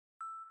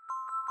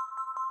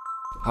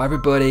Hi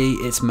everybody,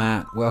 it's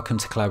Matt. Welcome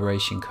to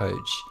Collaboration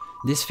Coach.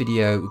 In this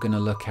video, we're going to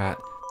look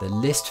at the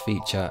list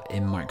feature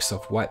in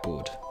Microsoft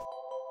Whiteboard.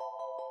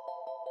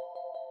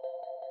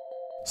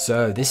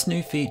 So this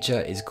new feature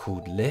is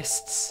called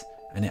lists,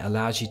 and it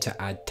allows you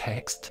to add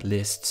text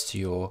lists to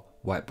your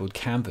whiteboard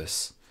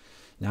canvas.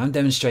 Now I'm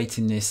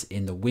demonstrating this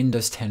in the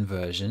Windows 10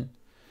 version,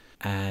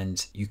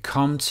 and you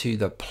come to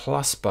the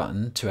plus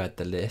button to add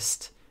the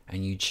list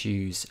and you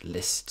choose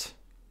list.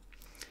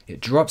 It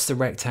drops the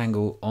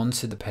rectangle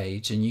onto the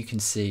page, and you can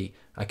see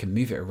I can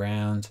move it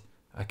around,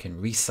 I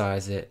can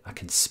resize it, I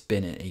can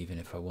spin it even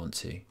if I want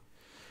to.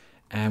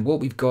 And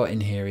what we've got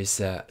in here is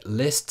a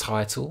list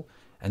title,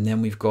 and then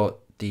we've got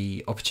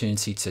the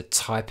opportunity to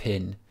type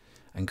in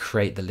and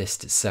create the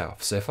list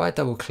itself. So if I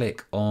double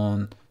click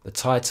on the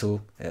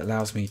title, it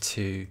allows me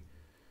to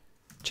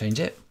change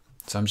it.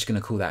 So I'm just going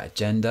to call that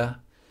agenda.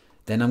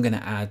 Then I'm going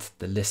to add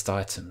the list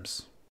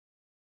items.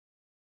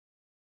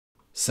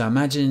 So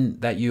imagine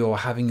that you're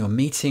having your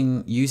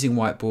meeting using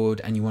Whiteboard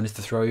and you wanted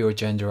to throw your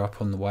agenda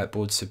up on the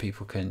whiteboard so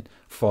people can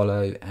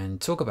follow and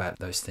talk about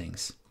those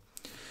things.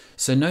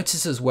 So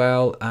notice as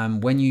well,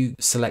 when you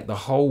select the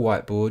whole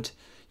whiteboard,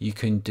 you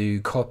can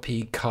do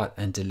copy, cut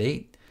and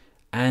delete.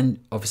 And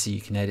obviously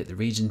you can edit the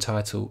region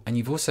title, and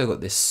you've also got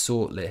this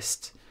sort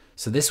list.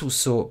 So this will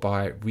sort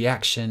by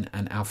reaction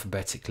and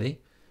alphabetically.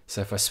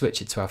 So if I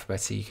switch it to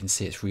alphabetically, you can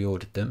see it's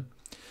reordered them.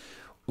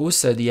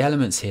 Also, the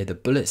elements here, the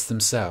bullets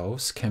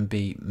themselves, can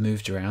be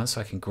moved around, so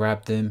I can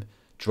grab them,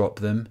 drop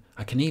them.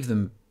 I can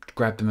even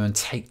grab them and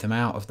take them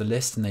out of the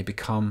list and they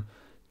become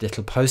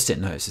little post-it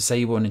notes. So say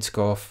you wanted to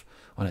go off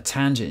on a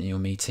tangent in your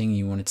meeting,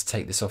 you wanted to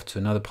take this off to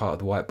another part of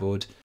the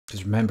whiteboard,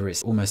 because remember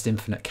it's almost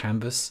infinite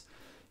canvas,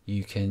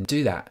 you can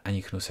do that, and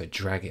you can also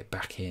drag it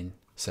back in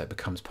so it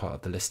becomes part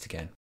of the list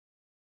again.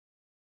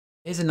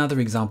 Here's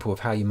another example of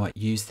how you might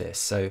use this.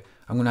 So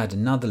I'm going to add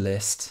another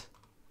list.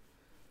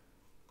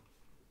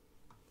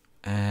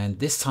 And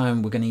this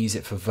time we're going to use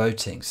it for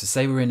voting. So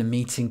say we're in a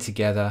meeting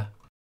together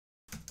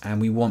and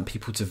we want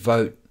people to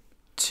vote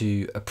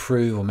to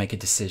approve or make a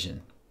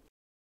decision.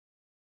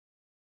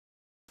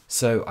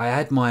 So I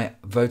add my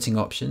voting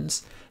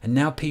options, and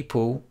now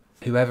people,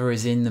 whoever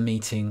is in the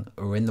meeting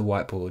or in the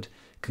whiteboard,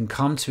 can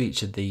come to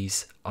each of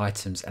these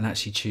items and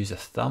actually choose a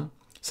thumb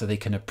so they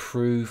can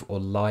approve or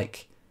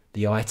like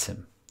the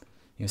item.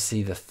 You'll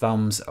see the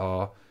thumbs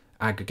are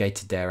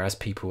aggregated there as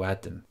people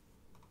add them.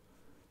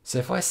 So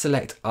if I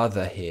select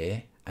other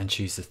here and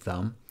choose the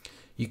thumb,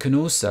 you can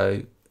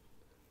also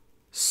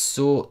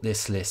sort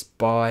this list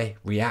by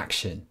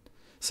reaction.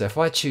 So if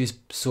I choose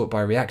sort by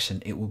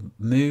reaction, it will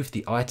move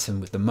the item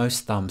with the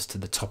most thumbs to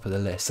the top of the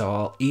list. So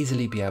I'll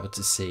easily be able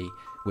to see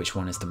which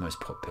one is the most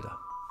popular.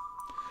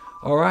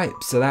 All right,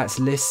 so that's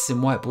lists in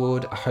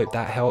Whiteboard. I hope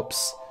that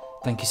helps.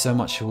 Thank you so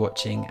much for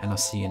watching, and I'll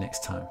see you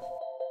next time.